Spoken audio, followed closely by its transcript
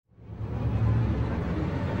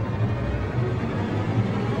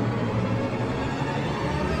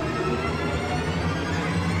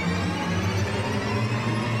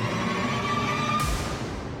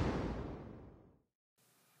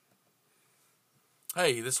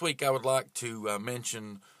Hey, this week I would like to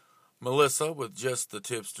mention Melissa with Just the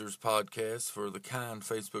Tipsters podcast for the kind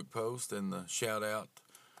Facebook post and the shout out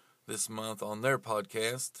this month on their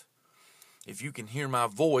podcast. If you can hear my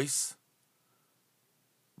voice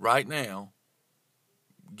right now,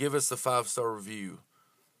 give us a 5-star review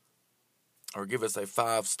or give us a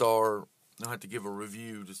 5-star. You don't have to give a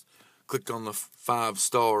review, just click on the 5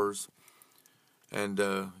 stars and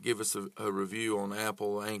give us a review on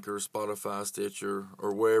Apple, Anchor, Spotify, Stitcher,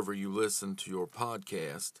 or wherever you listen to your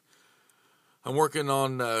podcast. I'm working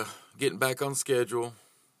on getting back on schedule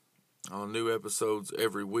on new episodes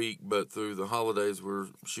every week, but through the holidays we're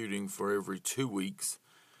shooting for every 2 weeks.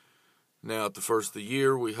 Now at the first of the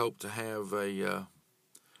year, we hope to have a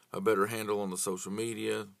better handle on the social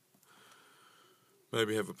media,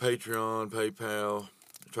 maybe have a Patreon, PayPal,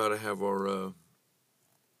 try to have our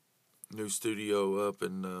new studio up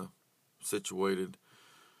and situated.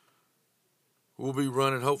 We'll be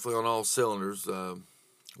running hopefully on all cylinders.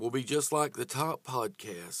 We'll be just like the top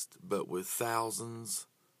podcast, but with thousands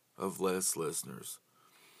of less listeners.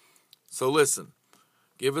 So listen,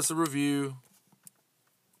 give us a review,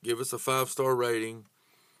 give us a 5-star rating,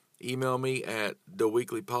 email me at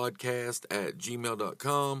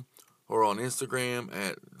theweeklypodcast@gmail.com or on Instagram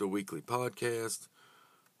at theweeklypodcast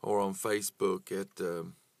or on Facebook at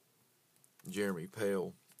Jeremy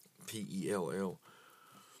Pell, Pell.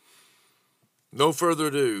 No further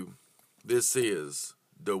ado, this is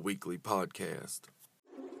The Weekly Podcast.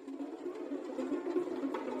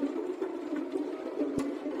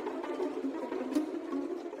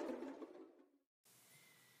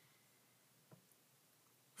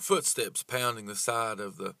 Footsteps pounding the side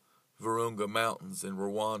of the Virunga Mountains in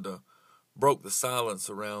Rwanda broke the silence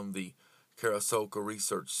around the Karasoka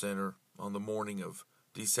Research Center on the morning of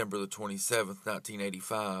December the 27th,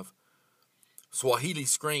 1985. Swahili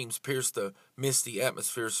screams pierced the misty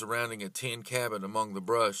atmosphere surrounding a tin cabin among the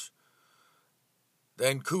brush.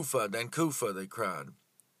 "Dankufa, Dankufa," they cried.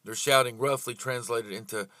 Their shouting roughly translated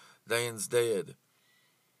into "Dan's dead."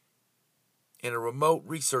 In a remote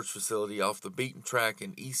research facility off the beaten track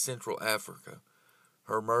in East Central Africa,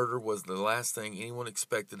 her murder was the last thing anyone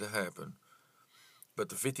expected to happen. But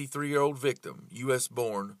the 53-year-old victim,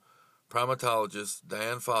 U.S.-born primatologist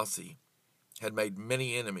Dian Fossey, had made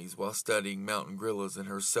many enemies while studying mountain gorillas in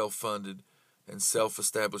her self-funded and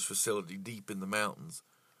self-established facility deep in the mountains.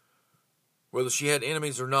 Whether she had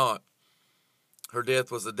enemies or not, her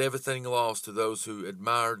death was a devastating loss to those who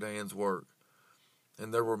admired Dian's work,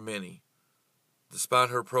 and there were many. Despite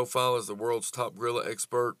her profile as the world's top gorilla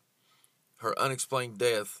expert, her unexplained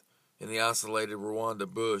death in the isolated Rwanda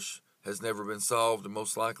bush has never been solved and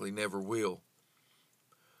most likely never will.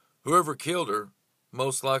 Whoever killed her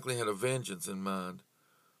most likely had a vengeance in mind,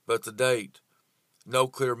 but to date, no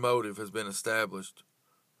clear motive has been established,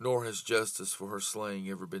 nor has justice for her slaying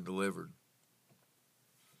ever been delivered.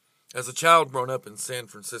 As a child grown up in San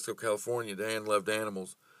Francisco, California, Dian loved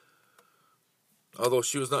animals. Although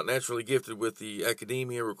she was not naturally gifted with the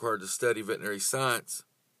academia required to study veterinary science,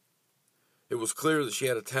 it was clear that she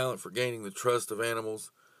had a talent for gaining the trust of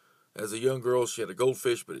animals. As a young girl, she had a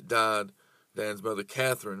goldfish, but it died. Dian's mother,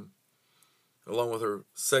 Catherine, along with her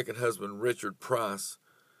second husband, Richard Price,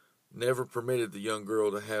 never permitted the young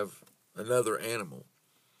girl to have another animal.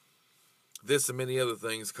 This and many other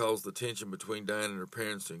things caused the tension between Dian and her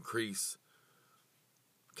parents to increase.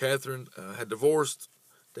 Catherine had divorced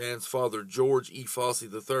Dian's father, George E.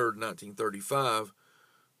 Fossey III, in 1935,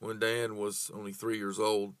 when Dian was only 3 years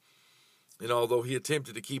old. And although he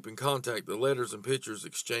attempted to keep in contact, the letters and pictures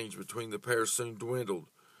exchanged between the pair soon dwindled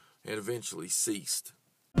and eventually ceased.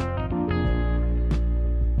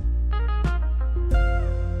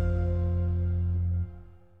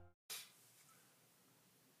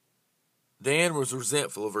 Dian was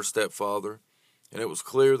resentful of her stepfather, and it was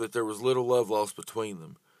clear that there was little love lost between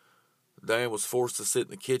them. Dian was forced to sit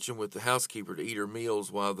in the kitchen with the housekeeper to eat her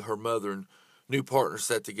meals while her mother and new partner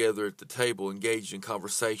sat together at the table, engaged in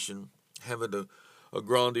conversation, having a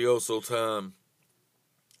grandioso time.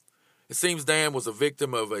 It seems Dian was a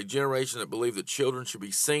victim of a generation that believed that children should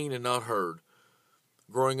be seen and not heard.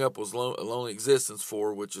 Growing up was a lonely existence for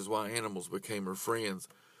her, which is why animals became her friends.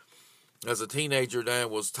 As a teenager, Dian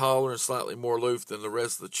was taller and slightly more aloof than the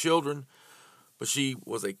rest of the children, but she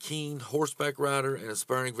was a keen horseback rider and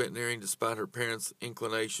aspiring veterinarian despite her parents'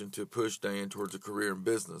 inclination to push Dian towards a career in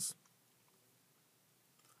business.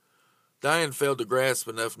 Dian failed to grasp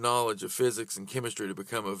enough knowledge of physics and chemistry to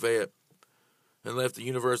become a vet and left the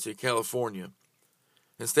University of California.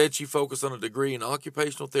 Instead, she focused on a degree in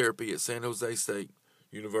occupational therapy at San Jose State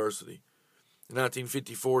University. In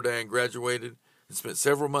 1954, Dian graduated and spent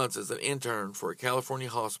several months as an intern for a California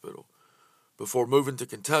hospital before moving to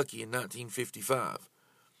Kentucky in 1955.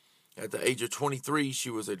 At the age of 23, she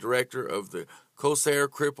was a director of the Kosair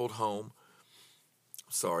Crippled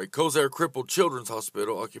Children's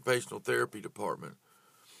Hospital Occupational Therapy Department.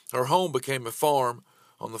 Her home became a farm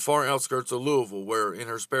on the far outskirts of Louisville, where in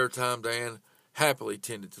her spare time Diane happily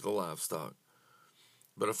tended to the livestock.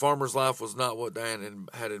 But a farmer's life was not what Diane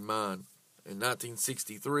had in mind. In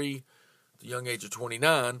 1963, at the young age of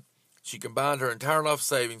 29, she combined her entire life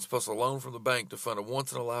savings plus a loan from the bank to fund a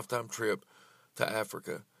once-in-a-lifetime trip to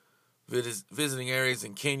Africa, visiting areas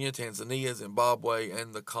in Kenya, Tanzania, Zimbabwe,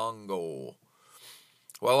 and the Congo.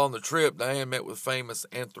 While on the trip, Diane met with famous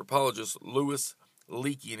anthropologist Louis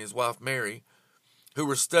Leakey and his wife Mary, who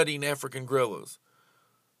were studying African gorillas.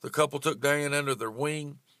 The couple took Diane under their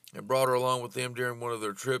wing and brought her along with them during one of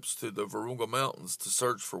their trips to the Virunga Mountains to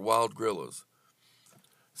search for wild gorillas.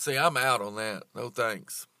 See, I'm out on that. No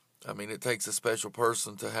thanks. I mean, it takes a special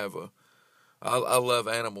person to have I love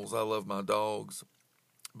animals. I love my dogs.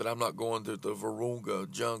 But I'm not going to the Virunga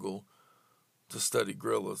jungle to study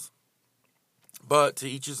gorillas. But to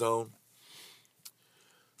each his own.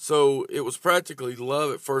 So it was practically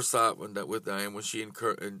love at first sight with Diane when she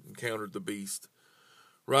encountered the beast.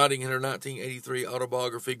 Writing in her 1983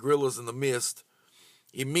 autobiography, Gorillas in the Mist,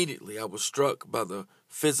 immediately I was struck by the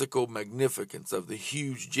physical magnificence of the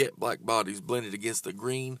huge jet-black bodies blended against the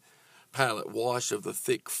green palette wash of the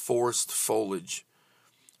thick forest foliage.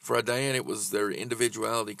 For Diane, it was their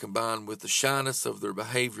individuality combined with the shyness of their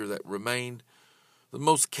behavior that remained the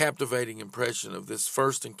most captivating impression of this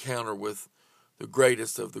first encounter with the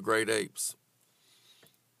greatest of the great apes.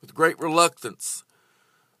 With great reluctance,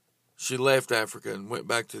 she left Africa and went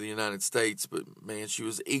back to the United States, but man, she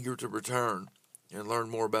was eager to return and learn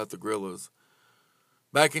more about the gorillas.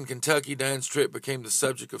 Back in Kentucky, Diane's trip became the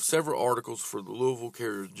subject of several articles for the Louisville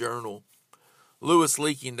Courier-Journal. Louis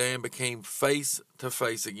Leakey and Diane became face to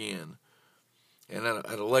face again, and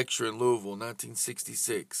at a lecture in Louisville in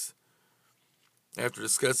 1966. After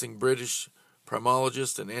discussing British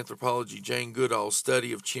primatologist and anthropology Jane Goodall's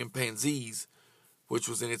study of chimpanzees, which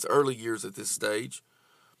was in its early years at this stage,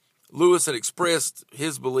 Louis had expressed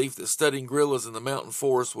his belief that studying gorillas in the mountain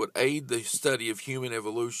forest would aid the study of human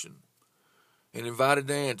evolution, and invited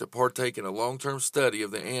Diane to partake in a long-term study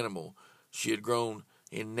of the animal she had grown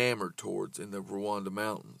enamored towards in the Rwanda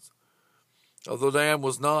mountains. Although Diane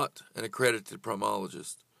was not an accredited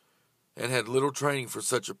primatologist and had little training for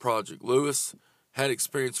such a project, Louis had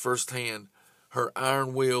experienced firsthand her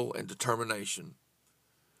iron will and determination,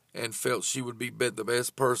 and felt she would be the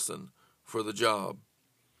best person for the job.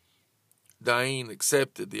 Diane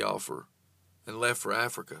accepted the offer and left for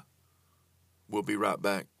Africa. We'll be right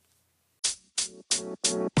back.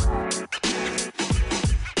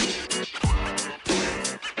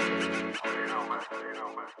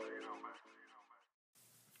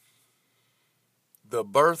 The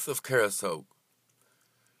birth of Karasoke.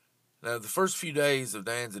 Now, the first few days of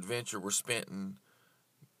Diane's adventure were spent in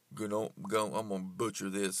I'm going to butcher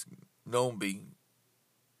this, Nombe,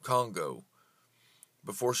 Congo,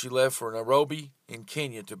 before she left for Nairobi in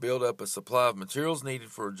Kenya to build up a supply of materials needed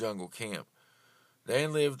for a jungle camp.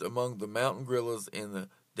 Diane lived among the mountain gorillas in the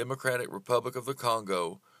Democratic Republic of the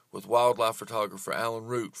Congo with wildlife photographer Alan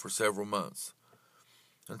Root for several months,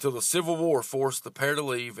 until the Civil War forced the pair to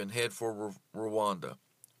leave and head for Rwanda.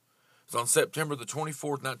 It was on September the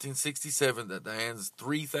 24th, 1967, that Diane's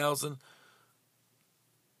 3,000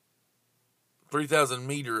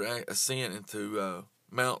 meter ascent into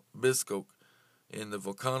Mount Biscoke in the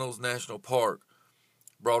Volcanoes National Park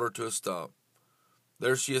brought her to a stop.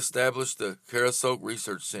 There she established the Karasoke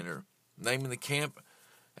Research Center, naming the camp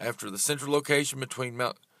after the central location between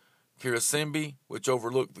Mount Kirasimbi, which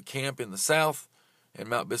overlooked the camp in the south, and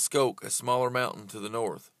Mount Biscoke, a smaller mountain to the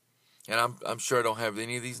north. And I'm sure I don't have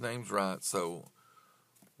any of these names right, so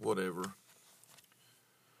whatever.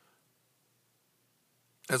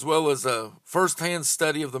 As well as a first-hand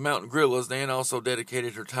study of the mountain gorillas, Diane also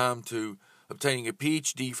dedicated her time to obtaining a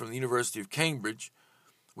PhD from the University of Cambridge,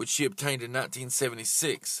 which she obtained in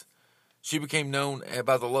 1976. She became known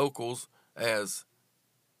by the locals as,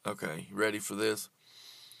 okay, you ready for this?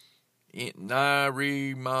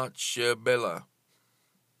 Nairi Machabela.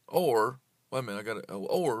 Or, wait a minute,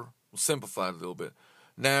 we'll simplify it a little bit.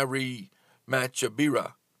 Nairi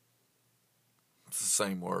Machabira. It's the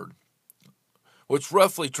same word. Which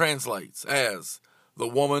roughly translates as the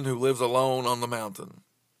woman who lives alone on the mountain.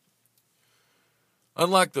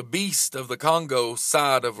 Unlike the beast of the Congo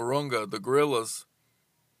side of Virunga, the gorillas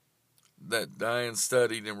that Diane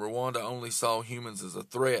studied in Rwanda only saw humans as a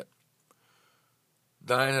threat.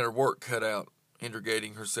 Diane had her work cut out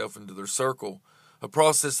integrating herself into their circle, a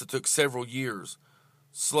process that took several years.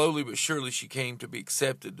 Slowly but surely she came to be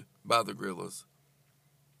accepted by the guerrillas,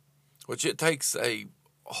 which it takes a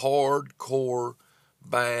hardcore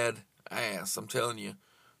bad ass, I'm telling you.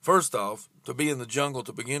 First off, to be in the jungle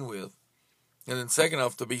to begin with, and then second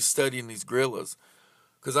off, to be studying these guerrillas,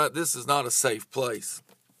 because this is not a safe place.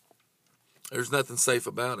 There's nothing safe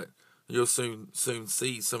about it. You'll soon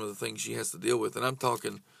see some of the things she has to deal with, and I'm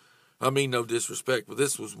talking, I mean no disrespect, but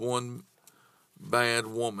this was one bad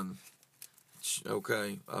woman.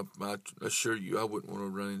 Okay, I assure you, I wouldn't want to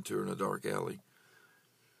run into her in a dark alley.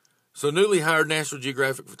 So newly hired National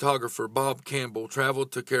Geographic photographer Bob Campbell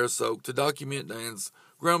traveled to Karasok to document Diane's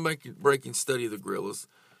groundbreaking study of the guerrillas,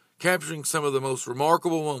 capturing some of the most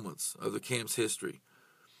remarkable moments of the camp's history.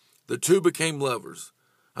 The two became lovers.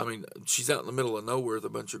 I mean, she's out in the middle of nowhere with a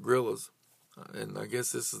bunch of guerrillas, and I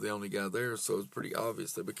guess this is the only guy there, so it's pretty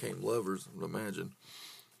obvious they became lovers, I would imagine.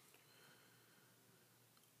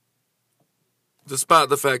 Despite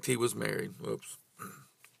the fact he was married. Whoops.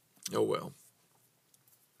 Oh well.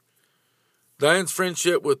 Diane's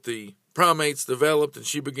friendship with the primates developed, and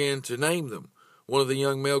she began to name them. One of the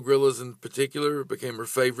young male gorillas in particular became her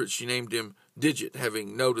favorite. She named him Digit,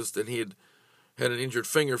 having noticed that he had an injured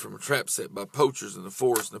finger from a trap set by poachers in the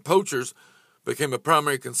forest. And the poachers became a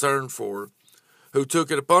primary concern for her, who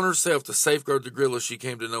took it upon herself to safeguard the gorilla she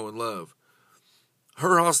came to know and love.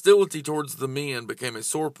 Her hostility towards the men became a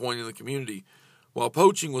sore point in the community. While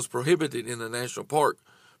poaching was prohibited in the national park,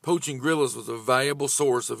 poaching gorillas was a valuable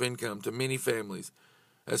source of income to many families,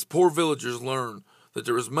 as poor villagers learned that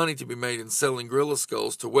there was money to be made in selling gorilla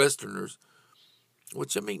skulls to Westerners,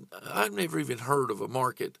 which, I mean, I've never even heard of a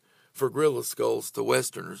market for gorilla skulls to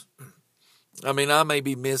Westerners. I mean, I may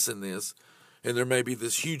be missing this, and there may be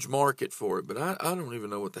this huge market for it, but I don't even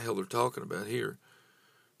know what the hell they're talking about here.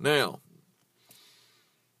 Now,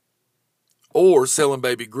 or selling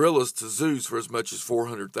baby gorillas to zoos for as much as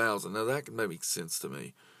 $400,000. Now, that can make sense to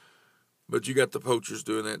me. But you got the poachers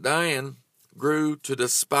doing that. Diane grew to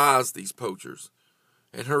despise these poachers,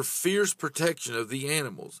 and her fierce protection of the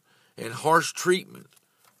animals and harsh treatment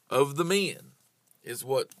of the men is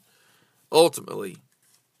what ultimately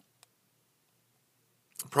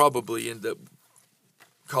probably ended up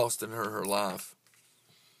costing her life.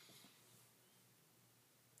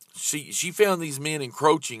 She found these men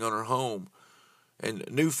encroaching on her home, and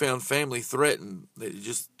newfound family threatened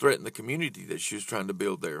the community that she was trying to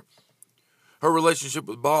build there. Her relationship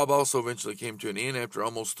with Bob also eventually came to an end after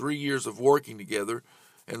almost 3 years of working together,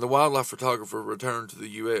 and the wildlife photographer returned to the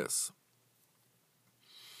U.S.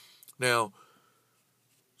 Now,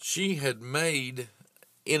 she had made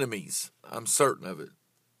enemies, I'm certain of it,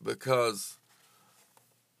 because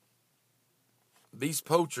these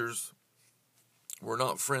poachers were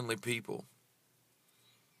not friendly people.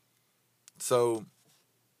 So,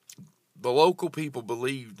 the local people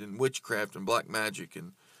believed in witchcraft and black magic,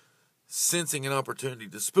 and sensing an opportunity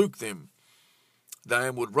to spook them,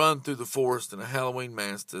 Diane would run through the forest in a Halloween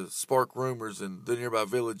mask to spark rumors in the nearby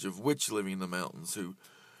village of witch living in the mountains who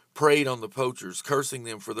preyed on the poachers, cursing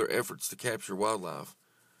them for their efforts to capture wildlife.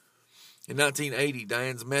 In 1980,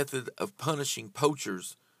 Diane's method of punishing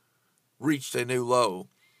poachers reached a new low.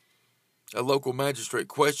 A local magistrate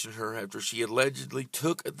questioned her after she allegedly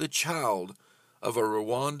took the child of a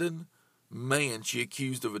Rwandan man she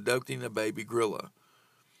accused of abducting a baby gorilla.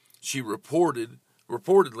 She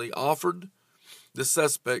reportedly offered the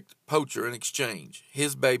suspect poacher in exchange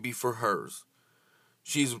his baby for hers.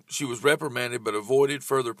 She was reprimanded but avoided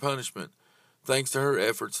further punishment thanks to her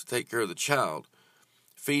efforts to take care of the child,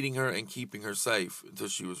 feeding her and keeping her safe until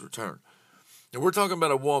she was returned. And we're talking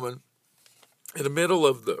about a woman in the middle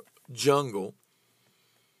of the jungle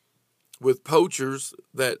with poachers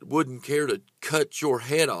that wouldn't care to cut your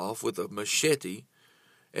head off with a machete,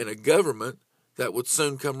 and a government that would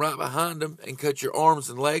soon come right behind them and cut your arms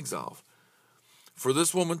and legs off. For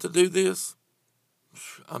this woman to do this,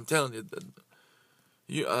 I'm telling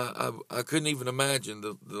you, I couldn't even imagine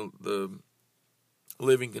the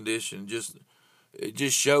living condition. It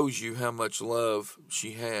just shows you how much love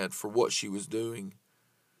she had for what she was doing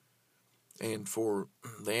and for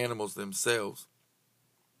the animals themselves.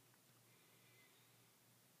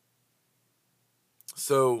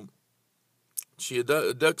 So she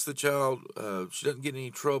abducts the child. She doesn't get in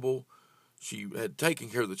any trouble. She had taken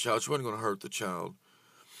care of the child. She wasn't going to hurt the child.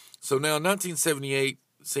 So now 1978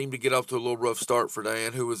 seemed to get off to a little rough start for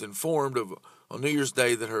Diane, who was informed on New Year's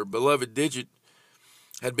Day that her beloved Digit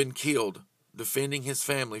had been killed defending his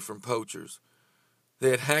family from poachers. They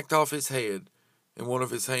had hacked off his head and one of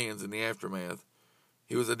his hands in the aftermath.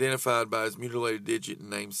 He was identified by his mutilated digit and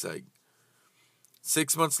namesake.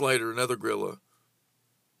 6 months later, another guerrilla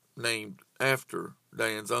named after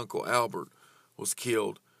Diane's uncle, Albert, was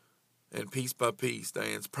killed, and piece by piece,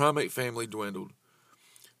 Diane's primate family dwindled.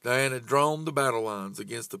 Diane had drawn the battle lines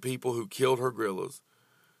against the people who killed her guerrillas.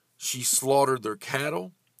 She slaughtered their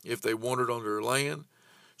cattle if they wandered onto her land.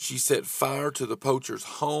 She set fire to the poachers'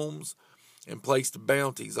 homes and placed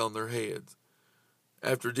bounties on their heads.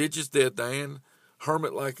 After Ditch's death, Diane's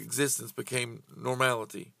hermit-like existence became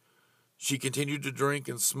normality. She continued to drink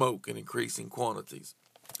and smoke in increasing quantities.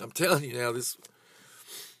 I'm telling you now, that's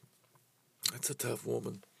a tough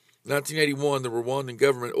woman. In 1981, the Rwandan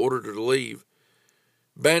government ordered her to leave,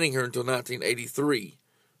 banning her until 1983,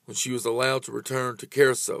 when she was allowed to return to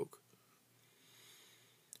Karasok.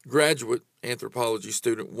 Graduate anthropology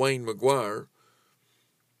student Wayne McGuire,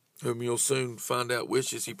 whom you'll soon find out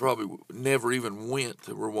wishes he probably never even went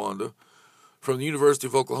to Rwanda, from the University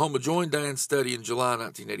of Oklahoma, joined Diane's study in July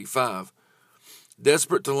 1985.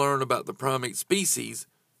 Desperate to learn about the primate species,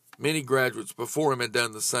 many graduates before him had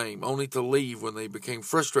done the same, only to leave when they became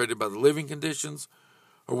frustrated by the living conditions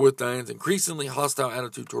or with Diane's increasingly hostile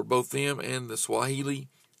attitude toward both them and the Swahili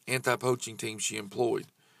anti-poaching team she employed,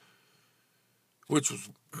 which was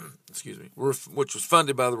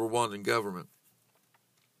funded by the Rwandan government.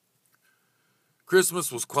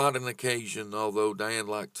 Christmas was quite an occasion, although Diane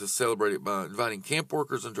liked to celebrate it by inviting camp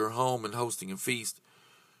workers into her home and hosting a feast,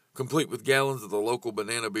 complete with gallons of the local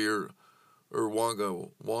banana beer, or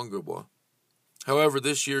Wangabwa. However,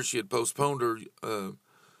 this year she had postponed her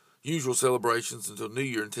usual celebrations until New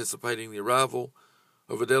Year, anticipating the arrival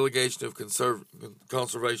of a delegation of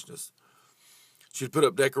conservationists. She had put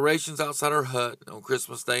up decorations outside her hut on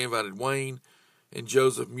Christmas Day, invited Wayne and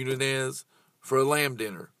Joseph Munez for a lamb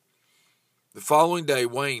dinner. The following day,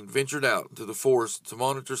 Wayne ventured out into the forest to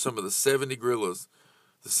monitor some of the 70 guerrillas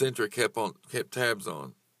the Centre kept tabs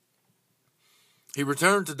on. He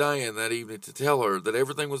returned to Diane that evening to tell her that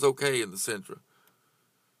everything was okay in the Centre,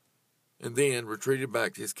 and then retreated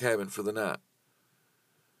back to his cabin for the night.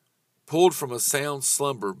 Pulled from a sound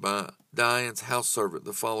slumber by Diane's house servant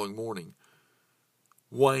the following morning,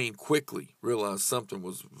 Wayne quickly realized something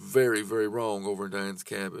was very, very wrong over in Diane's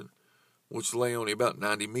cabin, which lay only about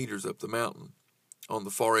 90 meters up the mountain on the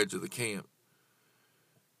far edge of the camp.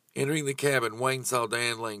 Entering the cabin, Wayne saw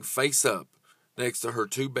Diane laying face up next to her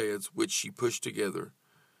two beds, which she pushed together.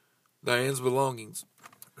 Diane's belongings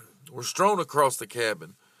were strewn across the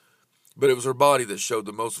cabin, but it was her body that showed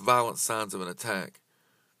the most violent signs of an attack.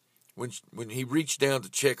 When he reached down to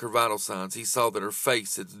check her vital signs, he saw that her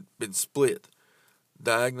face had been split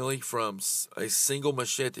diagonally from a single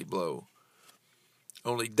machete blow.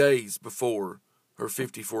 Only days before her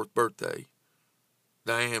 54th birthday,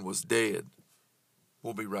 Diane was dead.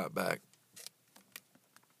 We'll be right back.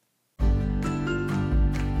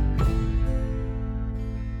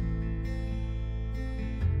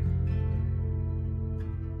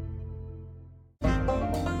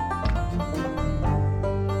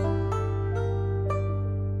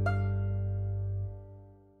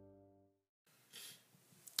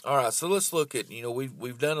 All right, so let's look at,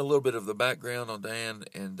 we've done a little bit of the background on Diane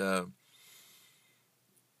and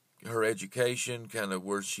her education, kind of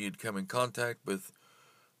where she had come in contact with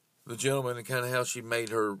the gentleman and kind of how she made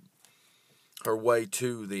her way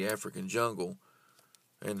to the African jungle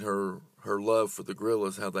and her love for the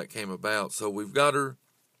gorillas, how that came about. So we've got her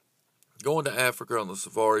going to Africa on the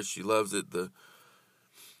safari. She loves it. The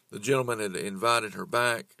gentleman had invited her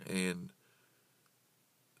back, and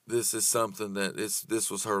this is something that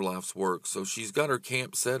this was her life's work. So she's got her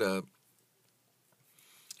camp set up,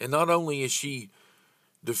 and not only is she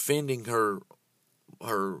defending her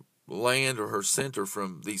land or her center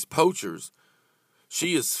from these poachers,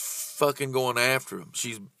 she is fucking going after them.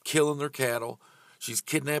 She's killing their cattle. She's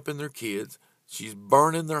kidnapping their kids. She's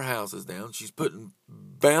burning their houses down. She's putting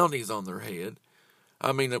bounties on their head.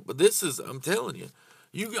 I mean, this is, I'm telling you,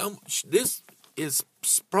 this is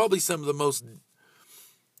probably some of the most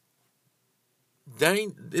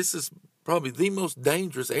this is probably the most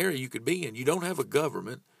dangerous area you could be in. You don't have a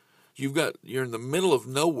government. You're in the middle of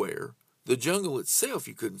nowhere. The jungle itself,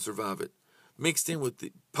 you couldn't survive it. Mixed in with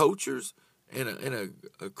the poachers and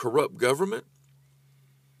a corrupt government.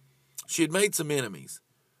 She had made some enemies.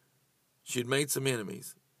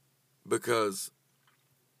 Because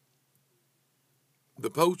the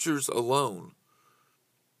poachers alone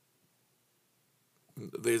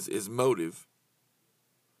is motive.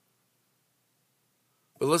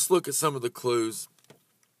 But let's look at some of the clues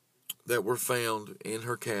that were found in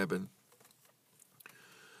her cabin.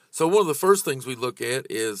 So one of the first things we look at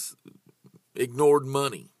is ignored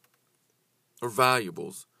money or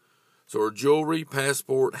valuables. So her jewelry,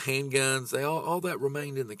 passport, handguns, all that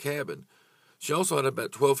remained in the cabin. She also had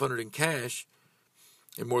about $1,200 in cash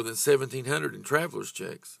and more than $1,700 in traveler's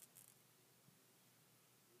checks.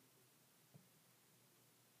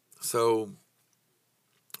 So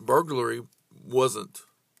burglary wasn't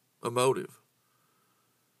a motive.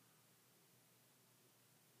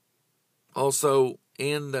 Also,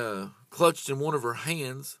 clutched in one of her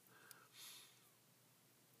hands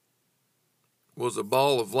was a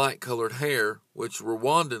ball of light-colored hair, which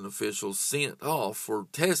Rwandan officials sent off for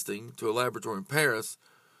testing to a laboratory in Paris,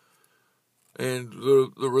 and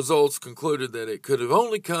the results concluded that it could have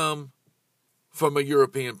only come from a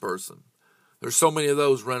European person. There's so many of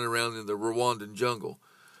those running around in the Rwandan jungle.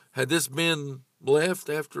 Had this been left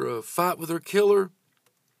after a fight with her killer,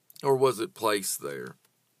 or was it placed there?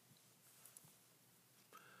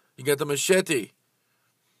 You got the machete.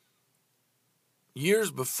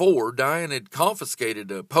 Years before, Diane had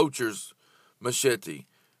confiscated a poacher's machete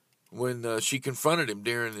when she confronted him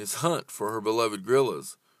during his hunt for her beloved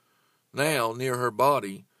gorillas. Now, near her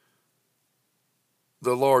body,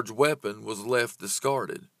 the large weapon was left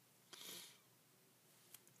discarded.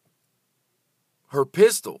 Her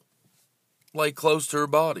pistol lay close to her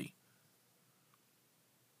body.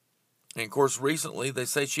 And of course, recently they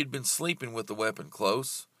say she'd been sleeping with the weapon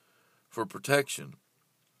close for protection.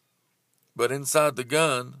 But inside the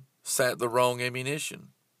gun sat the wrong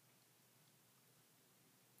ammunition.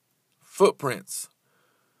 Footprints.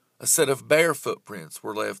 A set of bare footprints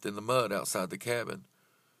were left in the mud outside the cabin.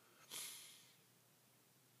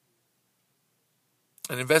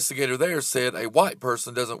 An investigator there said a white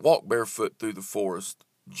person doesn't walk barefoot through the forest.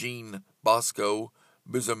 Jean Bosco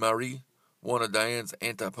Buzamari, one of Diane's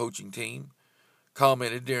anti-poaching team,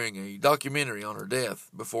 commented during a documentary on her death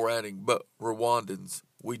before adding, "But Rwandans,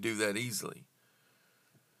 we do that easily."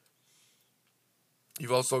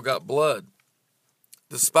 You've also got blood.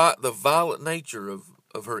 Despite the violent nature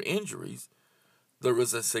of her injuries, there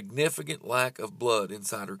was a significant lack of blood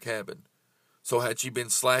inside her cabin. So had she been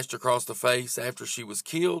slashed across the face after she was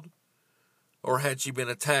killed, or had she been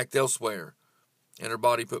attacked elsewhere and her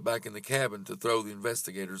body put back in the cabin to throw the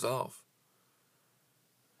investigators off?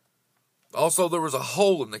 Also, there was a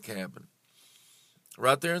hole in the cabin.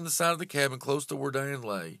 Right there in the side of the cabin, close to where Diane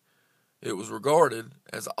lay. It was regarded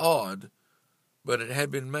as odd, but it had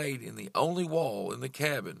been made in the only wall in the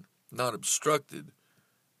cabin not obstructed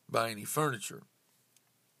by any furniture.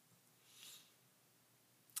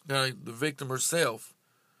 Now, the victim herself,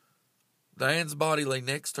 Diane's body lay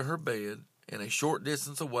next to her bed and a short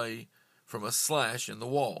distance away from a slash in the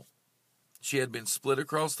wall. She had been split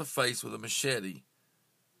across the face with a machete.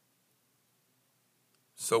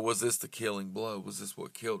 So was this the killing blow? Was this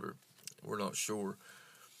what killed her? We're not sure.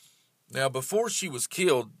 Now, before she was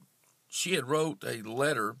killed, she had wrote a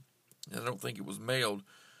letter, and I don't think it was mailed.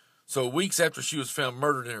 So weeks after she was found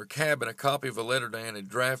murdered in her cabin, a copy of a letter Diane had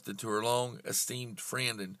drafted to her long-esteemed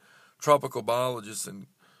friend and tropical biologist and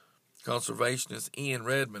conservationist Ian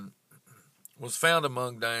Redmond was found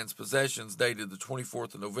among Diane's possessions, dated the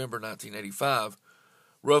 24th of November, 1985,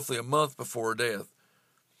 roughly a month before her death.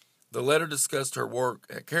 The letter discussed her work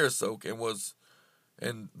at Karasoke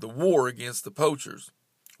and the war against the poachers.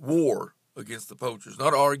 War against the poachers.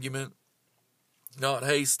 Not argument, not,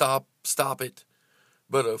 hey, stop it,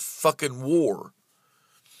 but a fucking war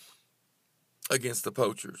against the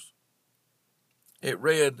poachers. It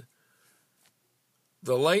read,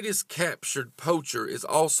 "The latest captured poacher is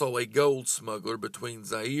also a gold smuggler between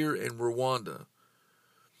Zaire and Rwanda.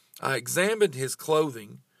 I examined his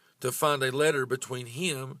clothing to find a letter between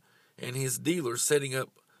him and his dealer setting up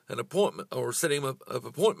appointment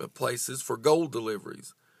places for gold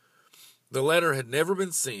deliveries. The letter had never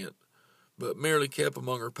been sent, but merely kept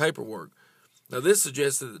among her paperwork." Now, this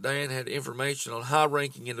suggested that Diane had information on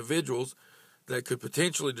high-ranking individuals that could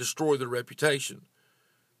potentially destroy their reputation.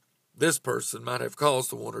 This person might have caused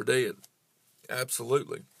to want her dead.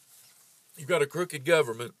 Absolutely. You've got a crooked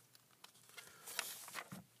government.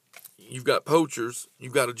 You've got poachers.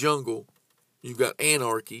 You've got a jungle. You've got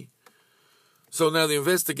anarchy. So now the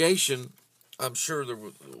investigation, I'm sure there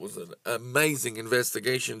was an amazing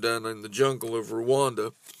investigation done in the jungle of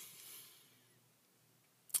Rwanda.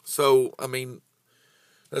 So, I mean,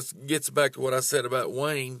 that gets back to what I said about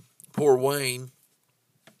Wayne. Poor Wayne.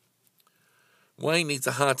 Wayne needs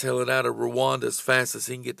to hightail it out of Rwanda as fast as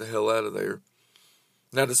he can get the hell out of there.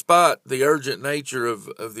 Now, despite the urgent nature of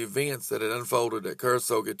the events that had unfolded at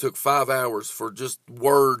Karasoke, it took 5 hours for just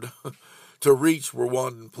word to reach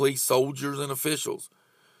Rwandan police soldiers and officials.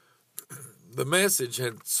 The message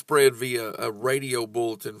had spread via a radio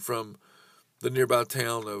bulletin from the nearby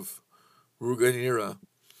town of Ruganira.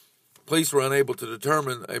 Police were unable to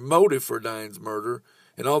determine a motive for Diane's murder,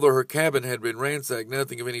 and although her cabin had been ransacked,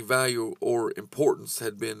 nothing of any value or importance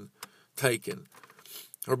had been taken.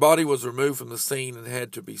 Her body was removed from the scene and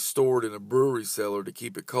had to be stored in a brewery cellar to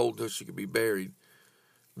keep it cold until she could be buried.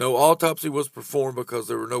 No autopsy was performed because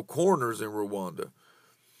there were no coroners in Rwanda.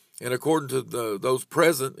 And according to those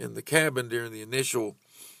present in the cabin during the initial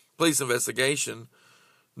police investigation,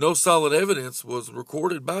 no solid evidence was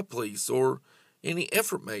recorded by police or any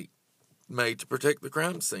effort made to protect the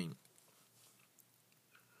crime scene.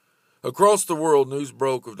 Across the world, news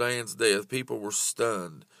broke of Diane's death. People were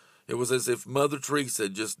stunned. It was as if Mother Teresa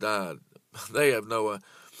had just died. They have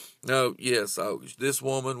this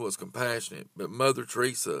woman was compassionate, but Mother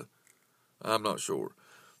Teresa, I'm not sure,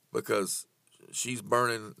 because she's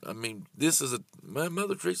burning. I mean,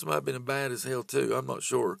 Mother Teresa might have been bad as hell too. I'm not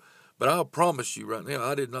sure, but I'll promise you right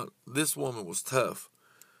now, this woman was tough.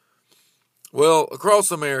 Well,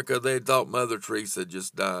 across America, they had thought Mother Teresa had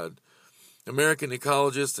just died. American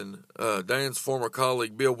ecologist and Diane's former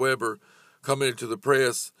colleague Bill Weber commented to the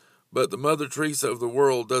press, but the Mother Teresa of the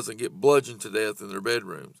world doesn't get bludgeoned to death in their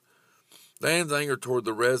bedrooms. Diane's anger toward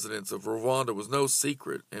the residents of Rwanda was no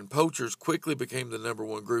secret, and poachers quickly became the number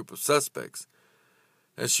one group of suspects.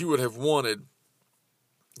 As she would have wanted,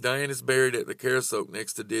 Diane is buried at the Karasoke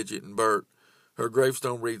next to Digit and Bert. Her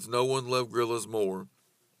gravestone reads, "No one loved gorillas more."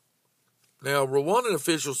 Now, Rwandan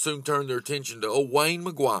officials soon turned their attention to old Wayne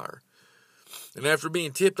McGuire. And after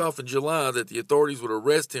being tipped off in July that the authorities would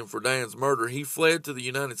arrest him for Diane's murder, he fled to the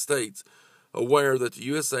United States, aware that the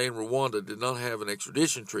USA and Rwanda did not have an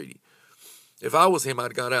extradition treaty. If I was him,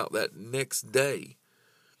 I'd got out that next day.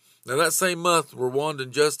 Now, that same month, Rwandan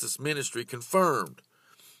Justice Ministry confirmed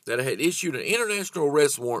that it had issued an international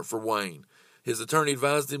arrest warrant for Wayne. His attorney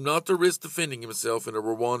advised him not to risk defending himself in a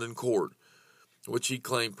Rwandan court, which he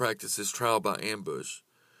claimed practiced his trial by ambush.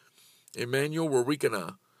 Emmanuel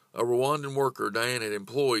Warikana, a Rwandan worker Diane had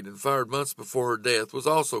employed and fired months before her death, was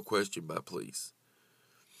also questioned by police.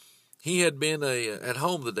 He had been at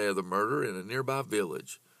home the day of the murder in a nearby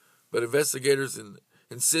village, but investigators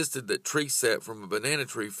insisted that tree sap from a banana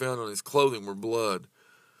tree found on his clothing were blood.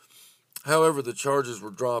 However, the charges were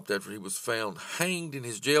dropped after he was found hanged in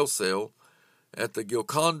his jail cell at the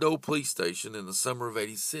Gilkondo police station in the summer of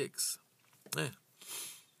 '86.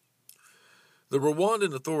 The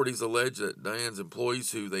Rwandan authorities alleged that Diane's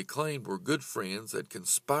employees, who they claimed were good friends, had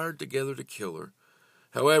conspired together to kill her.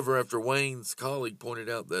 However, after Wayne's colleague pointed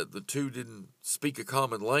out that the two didn't speak a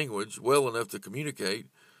common language well enough to communicate,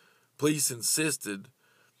 police instead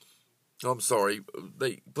turned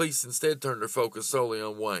their focus solely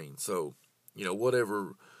on Wayne. So,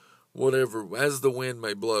 whatever, as the wind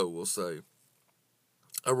may blow, we'll say.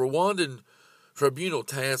 A Rwandan tribunal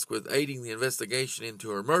tasked with aiding the investigation into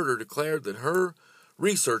her murder declared that her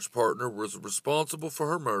research partner was responsible for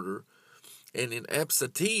her murder, and in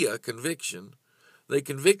absentia conviction, they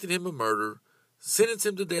convicted him of murder, sentenced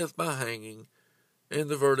him to death by hanging, and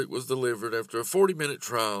the verdict was delivered after a 40-minute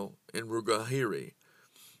trial in Rugahiri.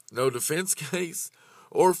 No defense case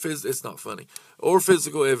or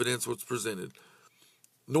physical evidence was presented,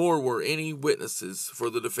 nor were any witnesses for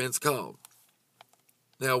the defense called.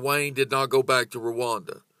 Now, Wayne did not go back to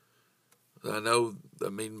Rwanda.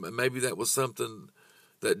 Maybe that was something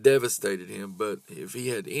that devastated him, but if he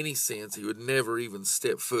had any sense, he would never even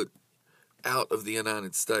step foot out of the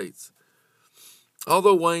United States.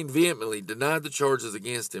 Although Wayne vehemently denied the charges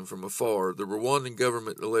against him from afar, the Rwandan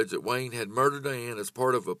government alleged that Wayne had murdered Diane as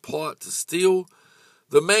part of a plot to steal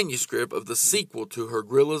the manuscript of the sequel to her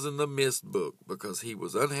Gorillas in the Mist book because he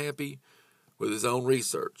was unhappy with his own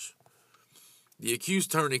research. The accused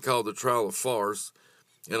attorney called the trial a farce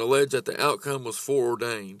and alleged that the outcome was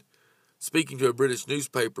foreordained. Speaking to a British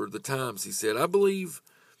newspaper, The Times, he said, "I believe,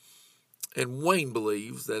 and Wayne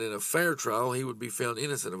believes, that in a fair trial he would be found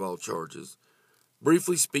innocent of all charges."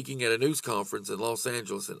 Briefly speaking at a news conference in Los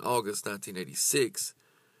Angeles in August 1986,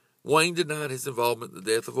 Wayne denied his involvement in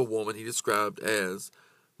the death of a woman he described as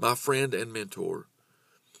my friend and mentor.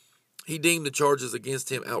 He deemed the charges against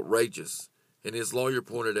him outrageous, and his lawyer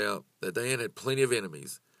pointed out that Diane had plenty of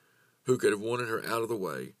enemies who could have wanted her out of the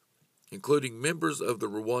way, including members of the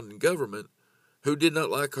Rwandan government who did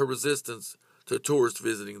not like her resistance to tourists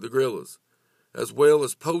visiting the gorillas, as well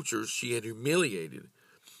as poachers she had humiliated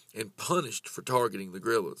and punished for targeting the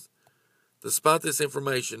gorillas. Despite this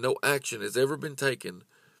information, no action has ever been taken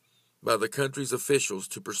by the country's officials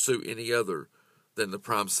to pursue any other than the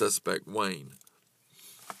prime suspect, Wayne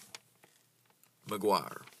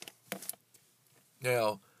McGuire.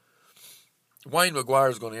 Now, Wayne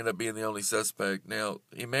McGuire is going to end up being the only suspect. Now,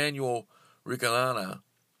 Emmanuel Rikalana,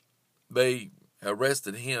 they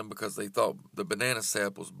arrested him because they thought the banana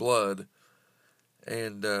sap was blood,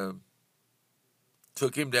 and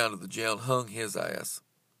took him down to the jail and hung his ass.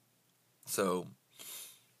 So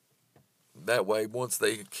that way, once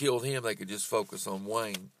they killed him, they could just focus on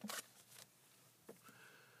Wayne.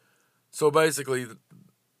 So basically,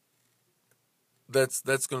 that's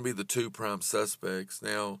going to be the two prime suspects.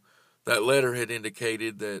 Now, that letter had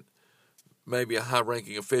indicated that maybe a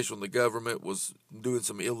high-ranking official in the government was doing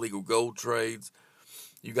some illegal gold trades.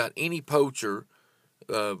 You got any poacher,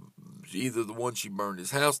 either the one she burned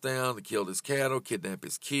his house down, that killed his cattle, kidnapped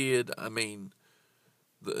his kid. I mean,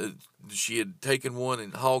 she had taken one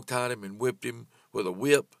and hog-tied him and whipped him with a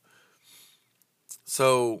whip.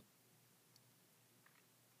 So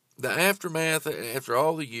the aftermath, after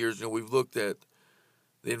all the years, we've looked at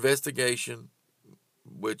the investigation,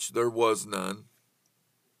 which there was none.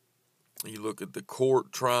 You look at the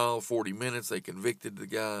court trial, 40 minutes, they convicted the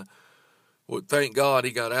guy. Well, thank God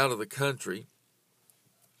he got out of the country.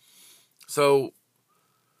 So,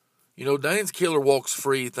 Dane's killer walks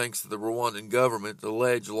free thanks to the Rwandan government's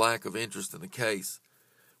alleged lack of interest in the case,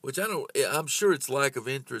 which I'm sure it's lack of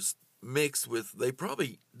interest mixed with, they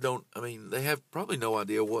probably don't, they have probably no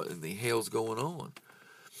idea what in the hell's going on.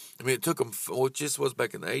 It took them, it just was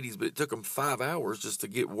back in the 80s, but it took them 5 hours just to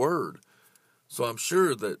get word. So I'm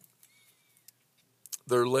sure that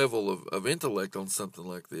their level of intellect on something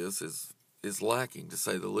like this is lacking, to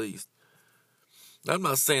say the least. I'm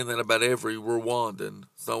not saying that about every Rwandan.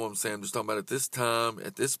 That's not what I'm saying. I'm just talking about at this time,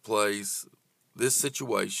 at this place, this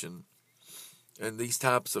situation, and these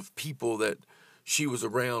types of people that she was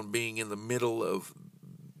around being in the middle of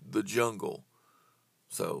the jungle.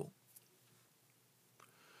 So,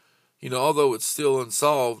 although it's still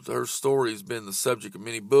unsolved, her story has been the subject of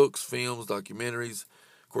many books, films, documentaries.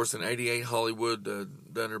 Of course, in '88, Hollywood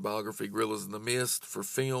done her biography, Gorillas in the Mist, for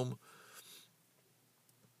film.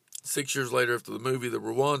 6 years later, after the movie, the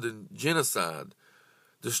Rwandan genocide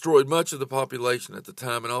destroyed much of the population at the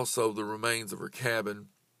time, and also the remains of her cabin,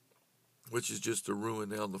 which is just a ruin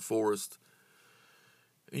now in the forest.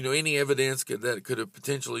 Any evidence that could have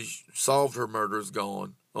potentially solved her murder is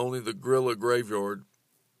gone. Only the gorilla graveyard,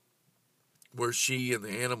 where she and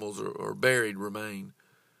the animals are buried, remain,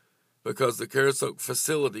 because the Karasok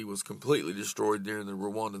facility was completely destroyed during the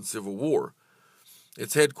Rwandan Civil War.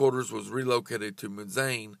 Its headquarters was relocated to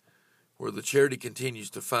Mzane, where the charity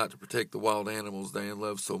continues to fight to protect the wild animals Diane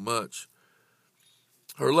loves so much.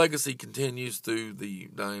 Her legacy continues through the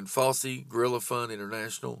Diane Fossey Gorilla Fund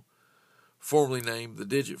International, formerly named the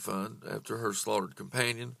Digit Fund after her slaughtered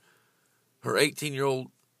companion. Her 18-year Her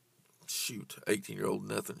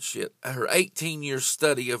 18-year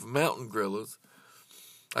study of mountain gorillas,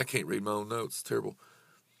 I can't read my own notes, terrible,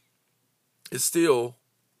 is still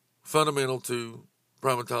fundamental to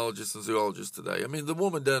primatologists and zoologists today. The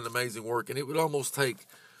woman done amazing work, and it would almost take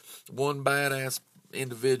one badass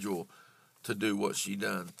individual to do what she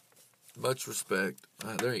done. Much respect.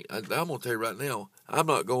 I'm going to tell you right now, I'm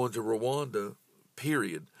not going to Rwanda,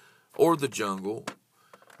 period, or the jungle,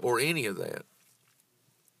 or any of that.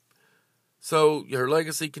 So her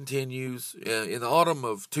legacy continues. In the autumn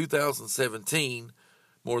of 2017,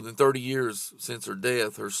 more than 30 years since her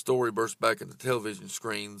death, her story burst back into television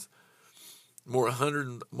screens. More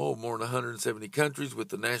than 170 countries, with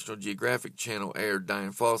the National Geographic Channel aired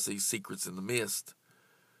Diane Fossey's Secrets in the Mist.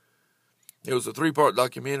 It was a 3-part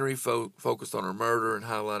documentary focused on her murder and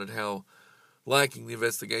highlighted how lacking the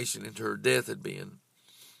investigation into her death had been,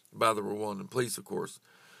 by the Rwandan police, of course.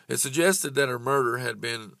 It suggested that her murder had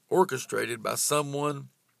been orchestrated by someone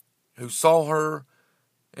who saw her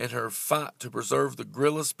and her fight to preserve the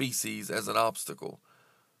gorilla species as an obstacle.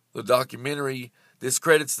 The documentary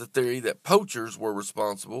discredits the theory that poachers were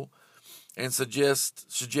responsible and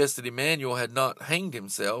suggested Emmanuel had not hanged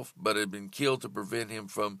himself, but had been killed to prevent him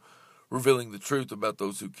from revealing the truth about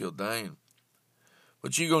those who killed Diane.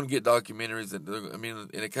 But you're going to get documentaries that,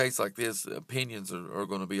 in a case like this, opinions are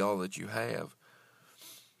going to be all that you have.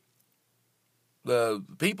 The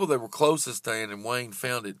people that were closest to Diane and Wayne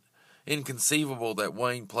found it inconceivable that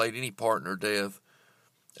Wayne played any part in her death.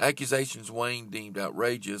 Accusations Wayne deemed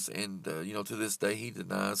outrageous, and to this day he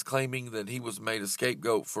denies, claiming that he was made a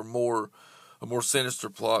scapegoat for a more sinister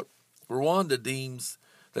plot. Rwanda deems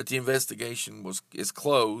that the investigation is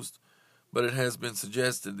closed, but it has been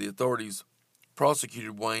suggested the authorities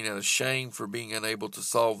prosecuted Wayne out of shame for being unable to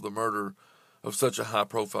solve the murder of such a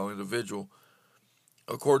high-profile individual.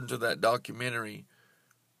 According to that documentary,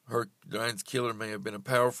 Diane's killer may have been a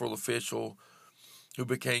powerful official who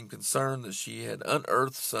became concerned that she had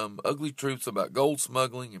unearthed some ugly truths about gold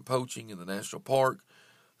smuggling and poaching in the national park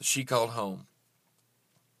that she called home.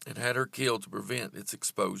 and had her killed to prevent its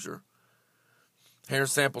exposure. Hair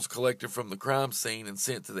samples collected from the crime scene and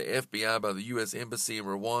sent to the FBI by the U.S. Embassy in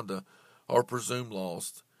Rwanda are presumed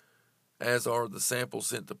lost, as are the samples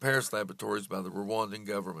sent to Paris laboratories by the Rwandan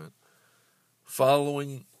government.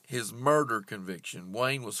 Following his murder conviction,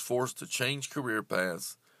 Wayne was forced to change career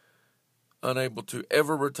paths, unable to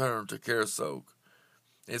ever return to Karasok.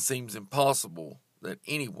 It seems impossible that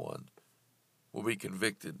anyone will be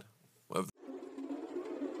convicted